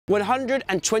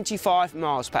125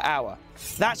 miles per hour.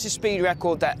 That's a speed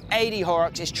record that Adie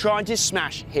Horrocks is trying to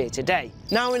smash here today.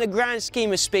 Now, in the grand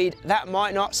scheme of speed, that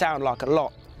might not sound like a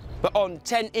lot, but on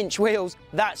 10-inch wheels,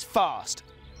 that's fast,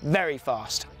 very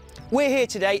fast. We're here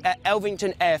today at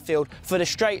Elvington Airfield for the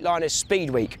Straightliners Speed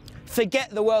Week. Forget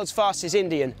the world's fastest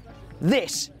Indian.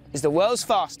 This is the world's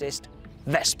fastest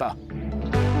Vespa.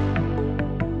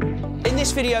 In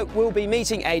this video, we'll be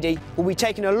meeting Adie. We'll be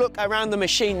taking a look around the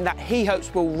machine that he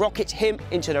hopes will rocket him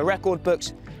into the record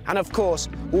books. And of course,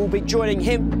 we'll be joining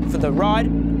him for the ride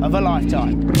of a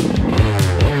lifetime.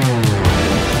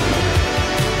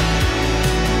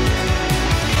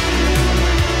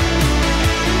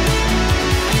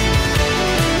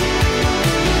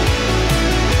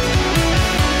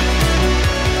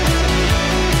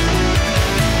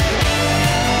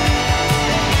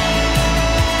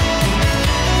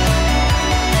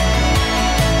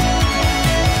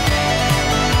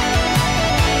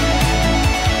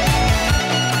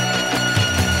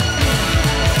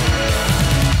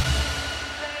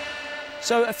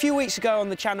 So a few weeks ago on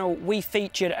the channel, we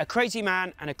featured a crazy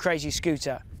man and a crazy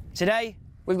scooter. Today,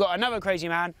 we've got another crazy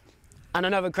man and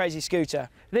another crazy scooter.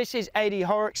 This is Adie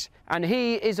Horrocks, and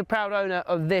he is a proud owner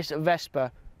of this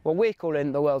Vespa, what we're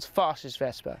calling the world's fastest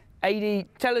Vespa. Adie,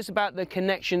 tell us about the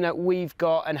connection that we've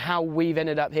got and how we've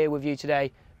ended up here with you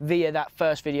today via that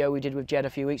first video we did with Jed a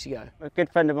few weeks ago. A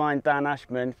good friend of mine, Dan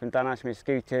Ashman from Dan Ashman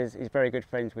Scooters, he's very good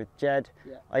friends with Jed.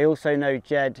 Yeah. I also know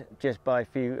Jed just by a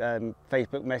few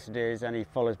Facebook messages, and he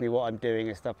follows me what I'm doing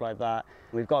and stuff like that.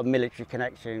 We've got a military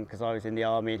connection because I was in the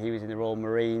army and he was in the Royal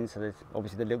Marines, so there's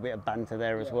obviously a little bit of banter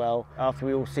there as well. After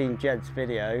we all seen Jed's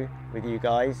video with you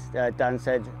guys, Dan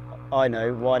said, I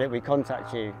know, why don't we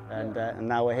contact you? And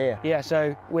now we're here. Yeah,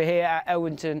 so we're here at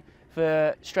Elvington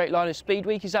for Straightliners Speed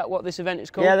Week. Is that what this event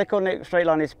is called? Yeah, they're calling it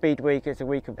Straightliners Speed Week. It's a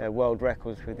week of world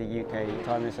records with the UK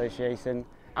Timing Association.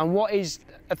 And what is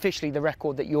officially the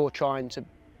record that you're trying to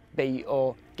beat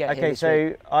or get here Okay, this so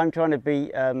week? I'm trying to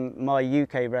beat my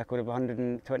UK record of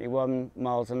 121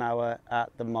 miles an hour at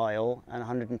the mile and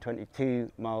 122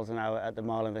 miles an hour at the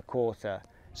mile and a quarter.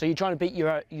 So you're trying to beat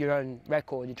your own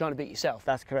record, you're trying to beat yourself?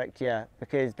 That's correct, yeah,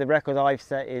 because the record I've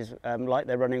set is, like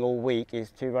they're running all week,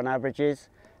 is 2 run averages.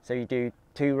 So you do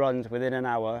 2 runs within an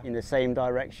hour in the same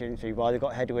direction, so you've either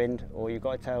got headwind or you've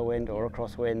got a tailwind or a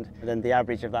crosswind, and then the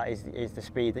average of that is the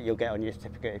speed that you'll get on your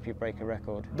certificate if you break a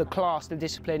record. The class, the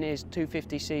discipline is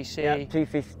 250cc? Yeah,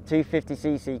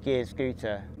 250cc geared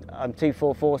scooter. I'm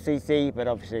 244cc, but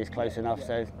obviously it's close enough,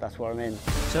 so that's what I'm in.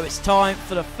 So it's time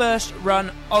for the first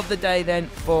run of the day then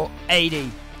for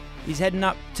Adie. He's heading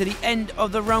up to the end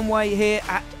of the runway here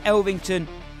at Elvington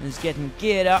and is getting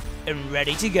geared up and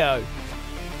ready to go.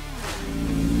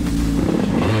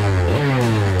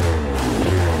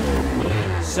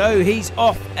 So he's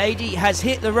off. Adie has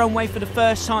hit the runway for the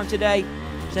first time today.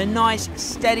 It's a nice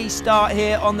steady start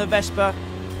here on the Vespa,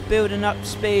 building up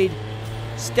speed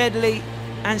steadily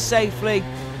and safely.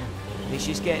 He's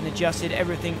just getting adjusted,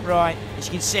 everything right. As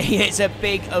you can see, it's a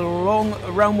big, long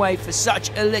runway for such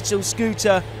a little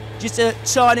scooter. Just a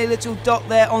tiny little dot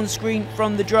there on screen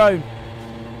from the drone.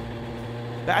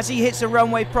 But as he hits the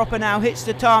runway proper now, hits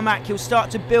the tarmac, he'll start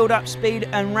to build up speed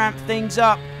and ramp things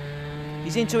up.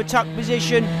 He's into a tuck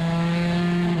position.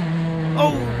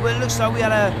 Oh, well, it looks like we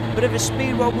had a bit of a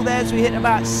speed wobble there as we hit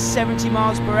about 70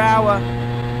 miles per hour.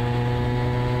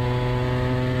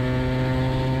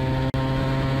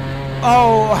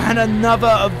 Oh, and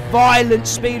another violent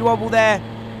speed wobble there.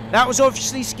 That was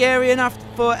obviously scary enough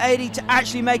for Adie to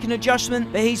actually make an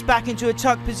adjustment, but he's back into a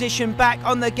tuck position, back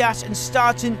on the gas and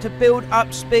starting to build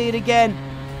up speed again.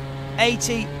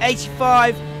 80,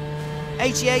 85,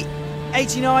 88,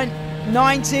 89,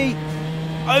 90,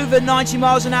 over 90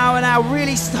 miles an hour now,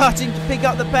 really starting to pick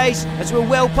up the pace as we're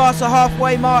well past the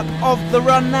halfway mark of the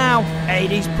run now.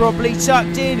 Adie's probably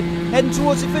tucked in, heading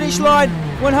towards the finish line.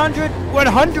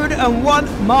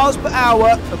 101 miles per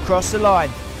hour across the line.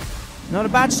 Not a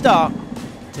bad start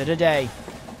to the day.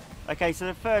 Okay, so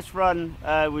the first run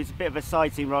was a bit of a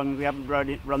sighting run. We haven't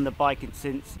run the bike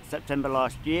since September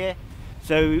last year.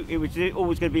 So it was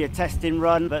always going to be a testing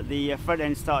run, but the front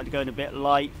end started going a bit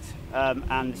light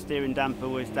and the steering damper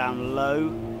was down low.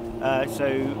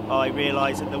 So I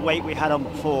realised that the weight we had on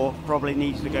before probably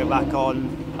needs to go back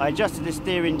on. I adjusted the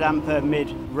steering damper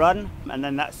mid-run, and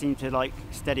then that seemed to like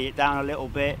steady it down a little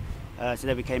bit. So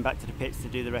then we came back to the pits to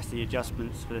do the rest of the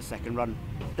adjustments for the second run.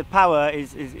 The power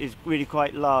is really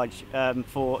quite large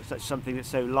for such something that's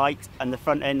so light, and the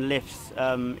front end lifts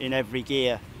in every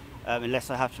gear unless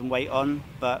I have some weight on.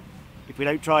 But if we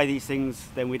don't try these things,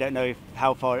 then we don't know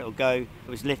how far it'll go. It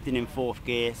was lifting in fourth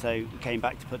gear, so we came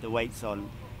back to put the weights on.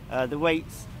 The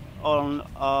weights on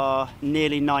are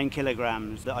nearly 9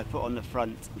 kilograms that I put on the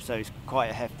front, so it's quite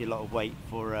a hefty lot of weight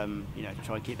for you know, to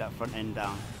try and keep that front end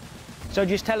down. So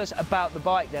just tell us about the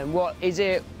bike then. What is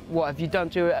it? What have you done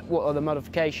to it? What are the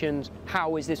modifications?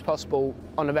 How is this possible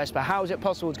on a Vespa? How is it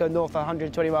possible to go north of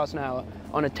 120 miles an hour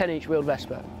on a 10-inch wheeled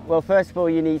Vespa? Well, first of all,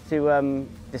 you need to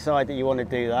decide that you want to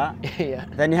do that. Yeah.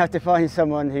 Then you have to find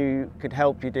someone who could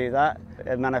help you do that,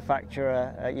 a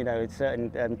manufacturer, you know, a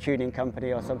certain tuning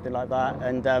company or something like that.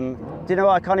 And do you know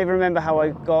what? I can't even remember how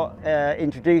I got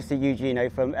introduced to Eugenio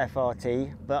from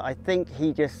FRT, but I think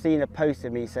he just seen a post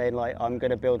of me saying, like, I'm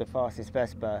going to build the fastest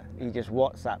Vespa. He just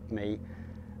WhatsApped me,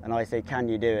 and I said, can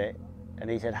you do it? And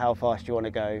he said, how fast do you want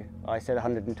to go? I said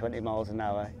 120 miles an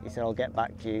hour. He said, I'll get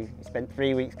back to you. He spent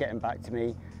 3 weeks getting back to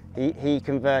me. He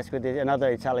conversed with another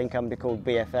Italian company called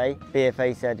BFA.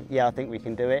 BFA said, yeah, I think we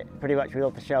can do it. Pretty much with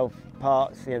off-the-shelf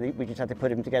parts, you know, we just had to put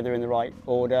them together in the right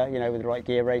order, you know, with the right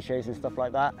gear ratios and stuff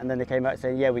like that. And then they came back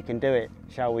saying, yeah, we can do it.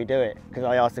 Shall we do it? Because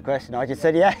I asked the question, I just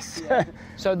said yes. Yeah.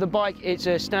 So the bike, it's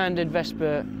a standard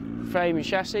Vespa frame and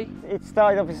chassis? It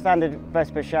started off a standard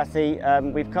Vespa chassis.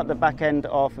 We've cut the back end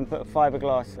off and put a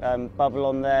fiberglass bubble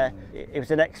on there. It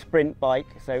was an ex-sprint bike,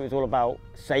 so it was all about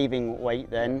saving weight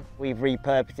then. We've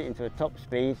repurposed it into a top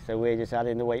speed, so we're just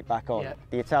adding the weight back on. Yep.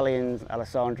 The Italians,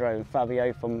 Alessandro and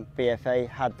Fabio from BFA,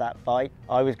 had that bike.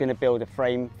 I was going to build a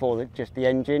frame for just the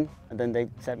engine, and then they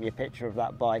sent me a picture of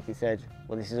that bike and said,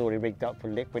 well, this is already rigged up for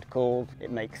liquid cooled,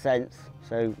 it makes sense.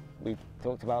 So we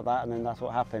talked about that, and then that's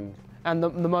what happened. And the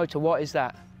motor, what is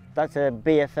that? That's a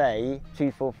BFA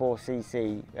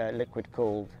 244cc liquid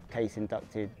cooled, case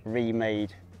inducted,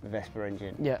 remade Vespa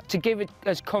engine. Yeah. To give it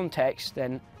as context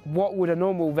then, what would a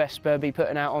normal Vespa be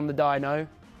putting out on the dyno,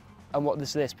 and what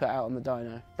does this put out on the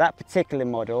dyno? That particular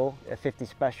model, a 50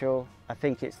 Special, I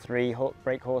think it's 3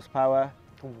 brake horsepower.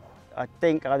 Ooh. I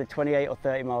think either 28 or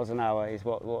 30 miles an hour is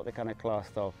what they're kind of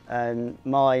classed of. And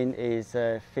mine is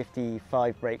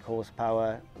 55 brake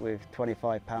horsepower with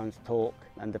 25 pounds torque,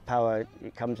 and the power,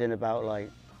 it comes in about like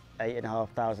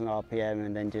 8,500 RPM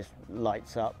and then just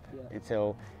lights up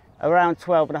until around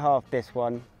 12.5 this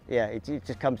one. Yeah, it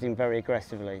just comes in very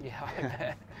aggressively. Yeah, I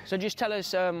bet. So just tell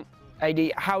us,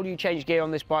 Adie, how do you change gear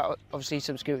on this bike? Obviously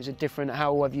some scooters are different.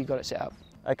 How have you got it set up?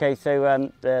 Okay, so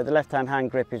the left-hand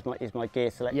hand grip is my gear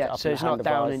selector. Yeah, up so it's not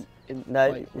down in no,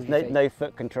 like, there's no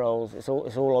foot controls. It's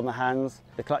all on the hands.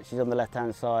 The clutch is on the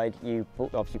left-hand side. You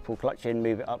obviously pull clutch in,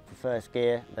 move it up for first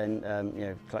gear, then you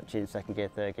know, clutch in, second gear,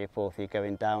 third gear, fourth gear,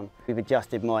 going down. We've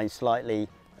adjusted mine slightly,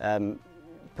 putting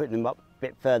them up a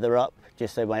bit further up,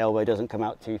 just so my elbow doesn't come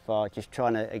out too far. Just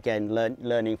trying to, again,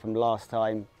 learning from last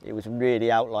time. It was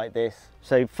really out like this.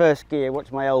 So first gear,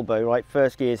 watch my elbow, right?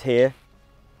 First gear is here,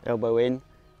 elbow in.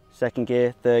 Second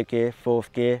gear, third gear,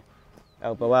 fourth gear,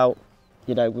 elbow out.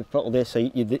 You know, we've throttled this, so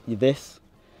you this.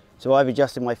 So I've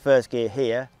adjusted my first gear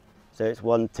here, so it's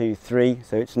 1, 2, 3,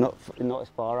 so it's not as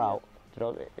far out. You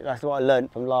know, that's what I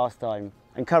learned from last time.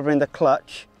 And covering the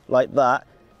clutch like that,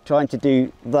 trying to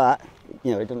do that,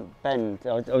 you know, it doesn't bend.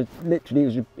 I was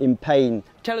literally in pain.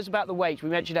 Tell us about the weights. We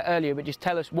mentioned it earlier, but just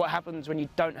tell us what happens when you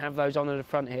don't have those on the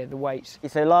front here, the weights.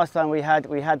 So last time we had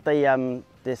the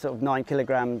sort of 9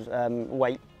 kilograms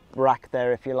weight rack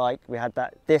there, if you like. We had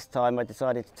that. This time I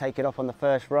decided to take it off on the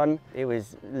first run. It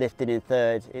was lifted in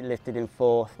third, it lifted in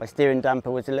fourth. My steering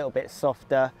damper was a little bit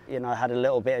softer. You know, I had a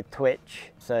little bit of twitch,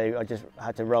 so I just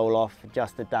had to roll off,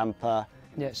 adjust the damper.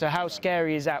 Yeah, so how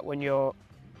scary is that when you're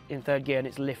in third gear and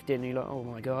it's lifting and you're like, oh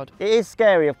my God? It is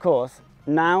scary, of course.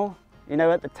 Now, you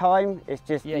know, at the time, it's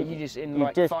just... Yeah, you just in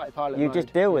like fighter pilot mode. You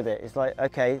just deal with it. It's like,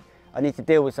 okay, I need to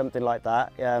deal with something like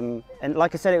that. And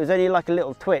like I said, it was only like a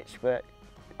little twitch, but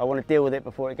I want to deal with it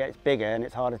before it gets bigger and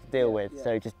it's harder to deal with. Yeah.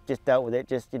 So just dealt with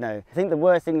it, you know. I think the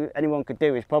worst thing anyone could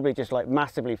do is probably just like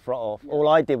massively throttle off. Yeah. All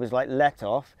I did was like let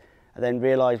off and then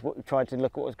realised, tried to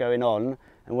look what was going on.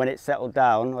 And when it settled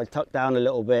down, I tucked down a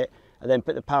little bit and then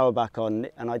put the power back on,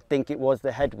 and I think it was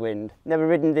the headwind. Never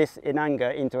ridden this in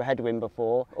anger into a headwind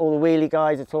before. All the wheelie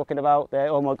guys are talking about,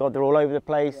 oh my God, they're all over the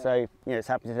place. Yeah. So, you know, it's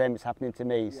happening to them, it's happening to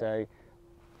me. Yeah. So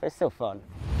it's still fun.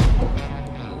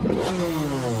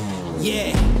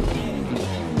 Yeah.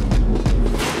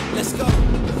 Let's go.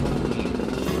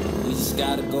 We just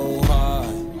gotta go hard.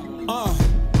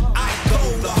 I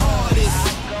go the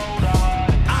hardest.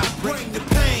 I bring the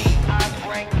pain.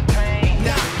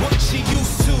 Not what you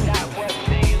used to.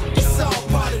 It's all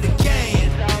part of the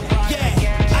game.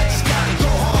 Yeah, I just gotta go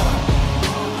hard.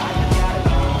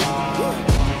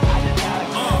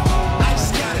 I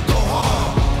just gotta go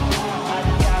hard.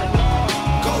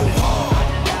 Go hard.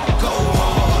 Go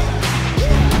hard.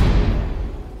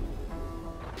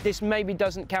 This this maybe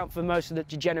doesn't count for most of the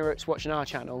degenerates watching our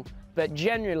channel, but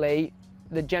generally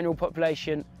the general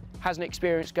population hasn't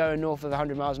experienced going north of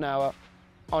 100 miles an hour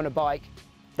on a bike.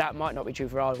 That might not be true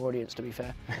for our audience, to be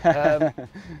fair.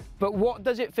 But what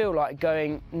does it feel like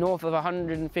going north of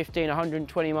 115,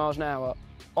 120 miles an hour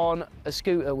on a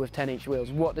scooter with 10-inch wheels?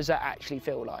 What does that actually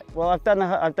feel like? Well, I've done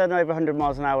over 100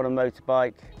 miles an hour on a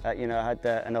motorbike. You know, I had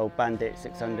an old Bandit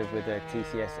 600 with a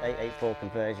TCS 884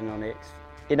 conversion on it.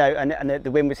 You know, and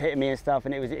the wind was hitting me and stuff,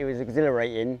 and it was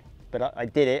exhilarating. But I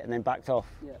did it and then backed off,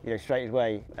 you know, straight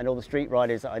away. And all the street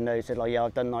riders that I know said, like, yeah,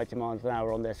 I've done 90 miles an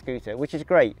hour on their scooter, which is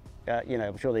great. You know,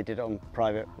 I'm sure they did it on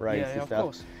private roads and stuff. Of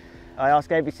course. I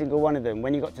asked every single one of them,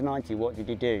 when you got to 90, what did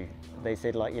you do? They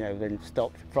said, like, you know, then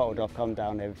stopped, throttled off, calmed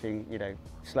down, everything, you know,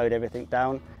 slowed everything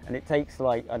down. And it takes,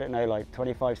 like, I don't know, like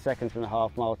 25 seconds from the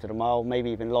half mile to the mile, maybe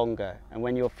even longer. And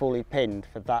when you're fully pinned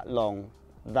for that long,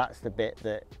 that's the bit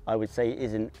that I would say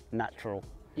isn't natural.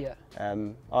 Yeah.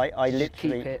 I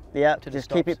literally,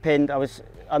 just keep it pinned. I was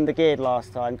under-geared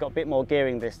last time, got a bit more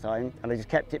gearing this time, and I just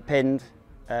kept it pinned.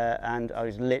 And I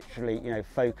was literally, you know,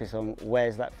 focused on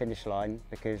where's that finish line,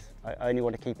 because I only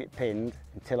want to keep it pinned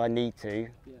until I need to.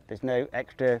 Yeah. There's no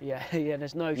extra. Yeah,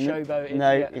 there's no showboating.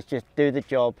 No, it's just do the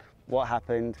job. What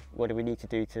happened? What do we need to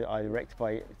do to either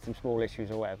rectify some small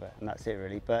issues or whatever? And that's it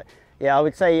really. But yeah, I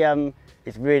would say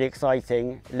it's really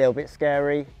exciting, a little bit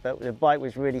scary, but the bike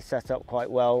was really set up quite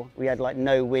well. We had like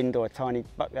no wind or a tiny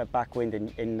backwind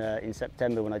in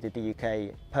September when I did the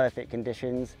UK. Perfect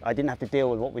conditions. I didn't have to deal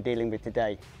with what we're dealing with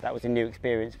today. That was a new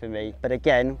experience for me. But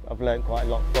again, I've learned quite a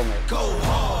lot from it. Go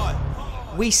hard!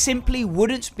 We simply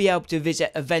wouldn't be able to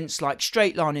visit events like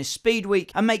Straightliners Speed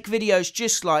Week and make videos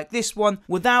just like this one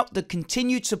without the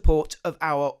continued support of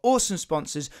our awesome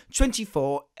sponsors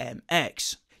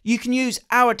 24MX. You can use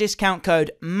our discount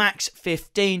code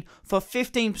MAX15 for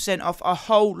 15% off a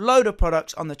whole load of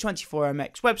products on the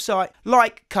 24MX website,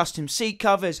 like custom seat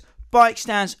covers, bike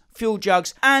stands, fuel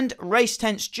jugs and race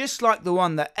tents just like the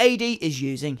one that Adie is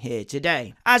using here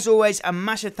today. As always, a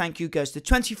massive thank you goes to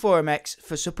 24MX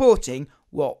for supporting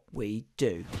what we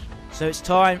do. So it's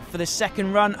time for the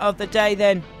second run of the day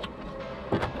then.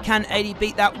 Can Adie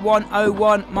beat that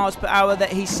 101 miles per hour that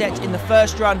he set in the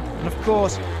first run? And of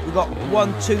course, we've got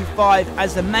 125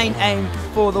 as the main aim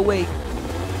for the week.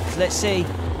 So let's see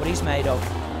what he's made of.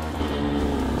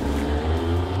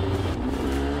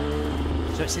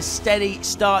 So it's a steady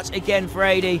start again for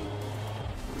Adie.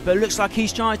 But it looks like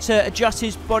he's trying to adjust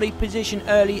his body position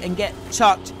early and get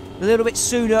tucked a little bit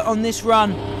sooner on this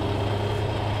run.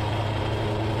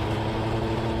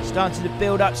 Starting to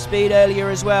build up speed earlier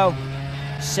as well.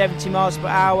 70 miles per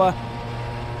hour.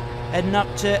 Heading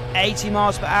up to 80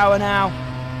 miles per hour now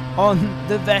on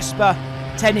the Vespa.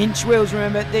 10-inch wheels,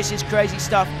 remember, this is crazy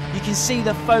stuff. You can see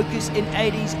the focus in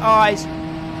Adie's eyes.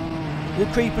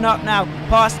 We're creeping up now,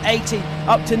 past 80,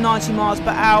 up to 90 miles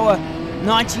per hour.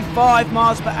 95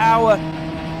 miles per hour.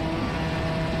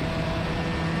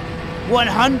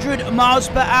 100 miles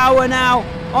per hour now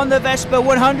on the Vespa,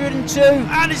 102,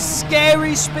 and a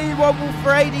scary speed wobble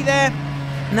for Adie there.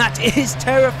 And that is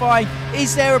terrifying.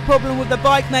 Is there a problem with the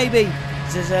bike maybe?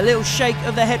 There's a little shake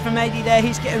of the head from Adie there.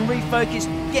 He's getting refocused,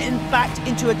 getting backed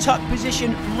into a tuck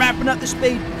position, ramping up the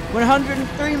speed.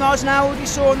 103 miles an hour we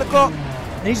saw on the clock.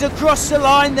 And he's across the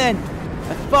line then.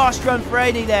 A fast run for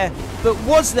Adie there. But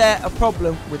was there a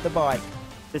problem with the bike?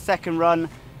 The second run,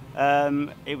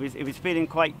 it was feeling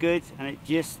quite good, and it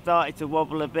just started to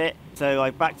wobble a bit. So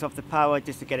I backed off the power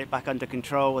just to get it back under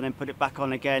control and then put it back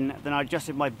on again. Then I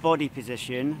adjusted my body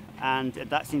position and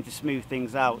that seemed to smooth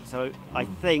things out. So I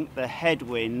think the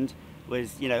headwind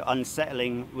was, you know,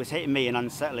 unsettling, was hitting me and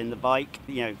unsettling the bike.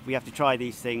 You know, we have to try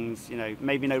these things, you know,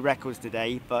 maybe no records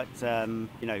today, but,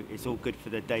 you know, it's all good for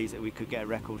the days that we could get a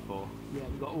record for. Yeah,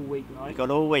 we've got all week, right? We've got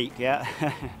all week, yeah.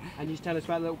 And just tell us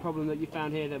about the little problem that you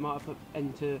found here that might have put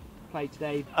into play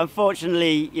today.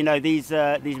 Unfortunately, you know, these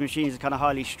machines are kind of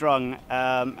highly strung,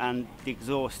 and the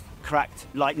exhaust cracked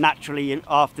like naturally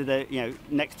after the, you know,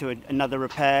 next to another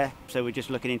repair. So we're just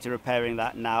looking into repairing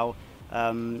that now.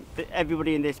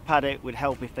 Everybody in this paddock would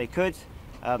help if they could.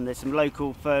 There's some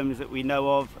local firms that we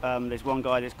know of. There's one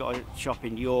guy that's got a shop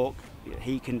in York.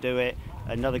 He can do it.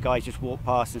 Another guy just walked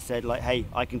past and said, like, hey,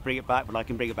 I can bring it back, but I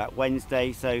can bring it back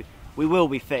Wednesday. So we will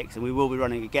be fixed and we will be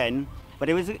running again. But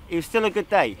it was still a good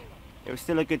day. It was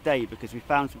still a good day because we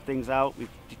found some things out. We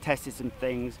tested some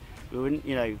things. We wouldn't,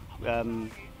 you know,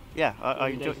 yeah, I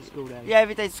enjoy. Yeah,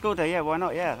 every day's a school day. Yeah, why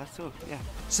not? Yeah, that's all. Yeah.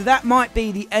 So that might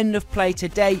be the end of play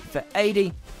today for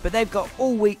Adie, but they've got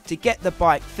all week to get the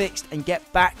bike fixed and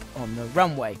get back on the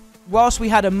runway. Whilst we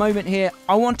had a moment here,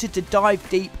 I wanted to dive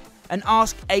deep and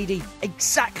ask Adie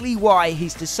exactly why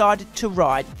he's decided to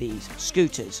ride these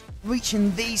scooters.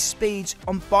 Reaching these speeds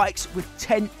on bikes with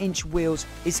 10-inch wheels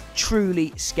is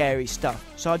truly scary stuff,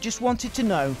 so I just wanted to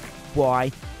know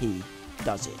why he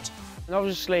does it. And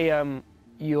obviously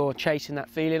you're chasing that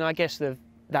feeling, I guess, that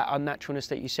unnaturalness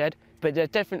that you said, but there are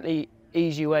definitely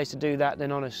easier ways to do that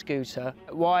than on a scooter.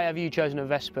 Why have you chosen a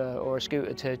Vespa or a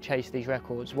scooter to chase these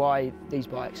records? Why these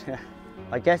bikes?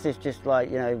 I guess it's just like,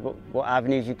 you know, what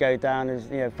avenues you go down as,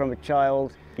 you know, from a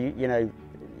child, you know,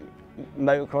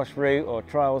 motocross route or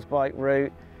trials bike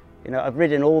route. You know, I've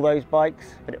ridden all those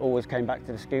bikes, but it always came back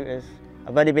to the scooters.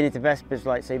 I've only been into Vespas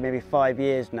like, say, maybe 5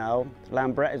 years now.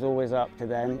 Lambretta's always up to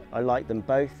then. I like them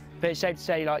both. But it's safe to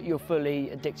say, like, you're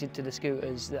fully addicted to the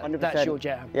scooters. That's your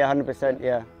jam. Yeah, 100%.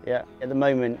 Yeah. At the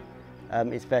moment,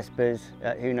 it's Vespas.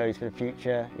 Who knows for the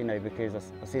future? You know,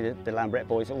 because I see the Lambretta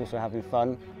boys also having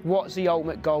fun. What's the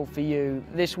ultimate goal for you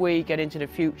this week and into the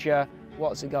future?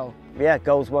 What's the goal? Yeah,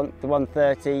 goal's the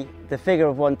 130. The figure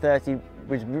of 130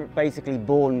 was basically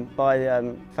born by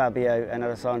Fabio and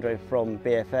Alessandro from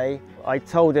BFA. I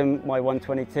told them my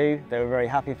 122, they were very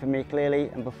happy for me clearly,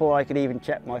 and before I could even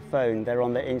check my phone, they're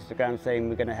on their Instagram saying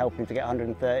we're going to help him to get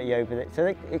 130 over it. So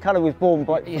it kind of was born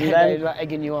from them. They're like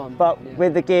egging you on. But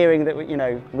with the gearing that,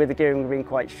 with the gearing being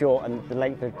quite short and the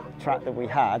length of track that we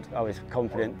had, I was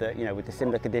confident that, with the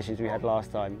similar conditions we had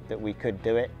last time, that we could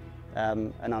do it.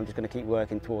 And I'm just going to keep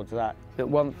working towards that. But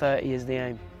 130 is the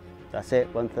aim. That's it,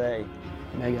 130.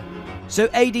 Mega. So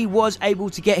Adie was able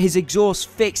to get his exhaust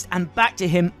fixed and back to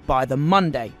him by the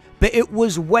Monday. But it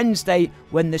was Wednesday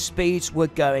when the speeds were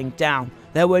going down.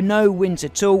 There were no winds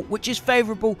at all, which is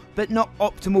favourable but not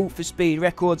optimal for speed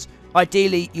records.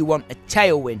 Ideally, you want a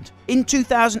tailwind. In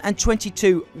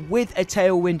 2022, with a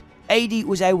tailwind, Adie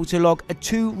was able to log a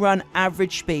 2-run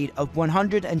average speed of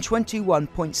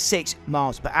 121.6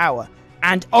 miles per hour.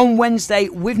 And on Wednesday,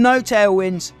 with no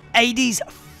tailwinds, Adie's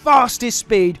fastest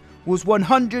speed was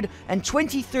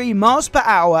 123 miles per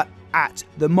hour at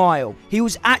the mile. He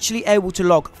was actually able to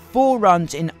log 4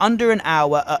 runs in under an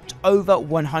hour up to over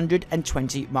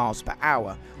 120 miles per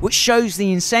hour, which shows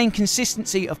the insane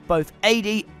consistency of both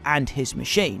Adie and his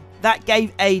machine. That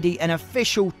gave Adie an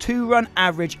official 2-run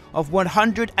average of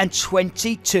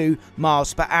 122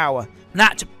 miles per hour.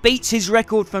 That beats his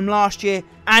record from last year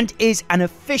and is an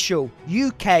official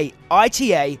UK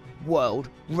ITA world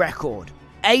record.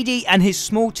 Adie and his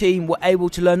small team were able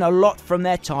to learn a lot from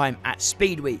their time at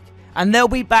Speed Week, and they'll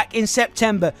be back in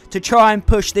September to try and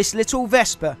push this little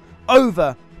Vespa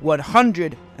over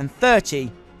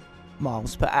 130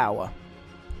 miles per hour.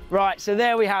 Right, so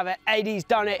there we have it. Adie's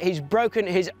done it. He's broken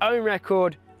his own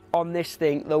record on this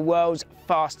thing, the world's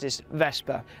fastest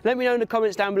Vespa. Let me know in the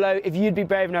comments down below if you'd be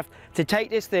brave enough to take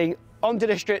this thing onto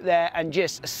the strip there and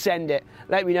just send it.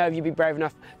 Let me know if you'd be brave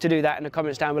enough to do that in the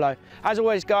comments down below. As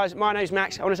always, guys, my name's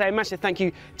Max. I want to say a massive thank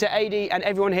you to Adie and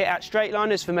everyone here at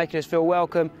Straightliners for making us feel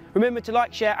welcome. Remember to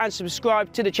like, share and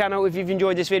subscribe to the channel if you've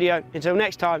enjoyed this video. Until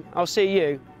next time, I'll see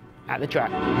you at the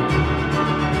track.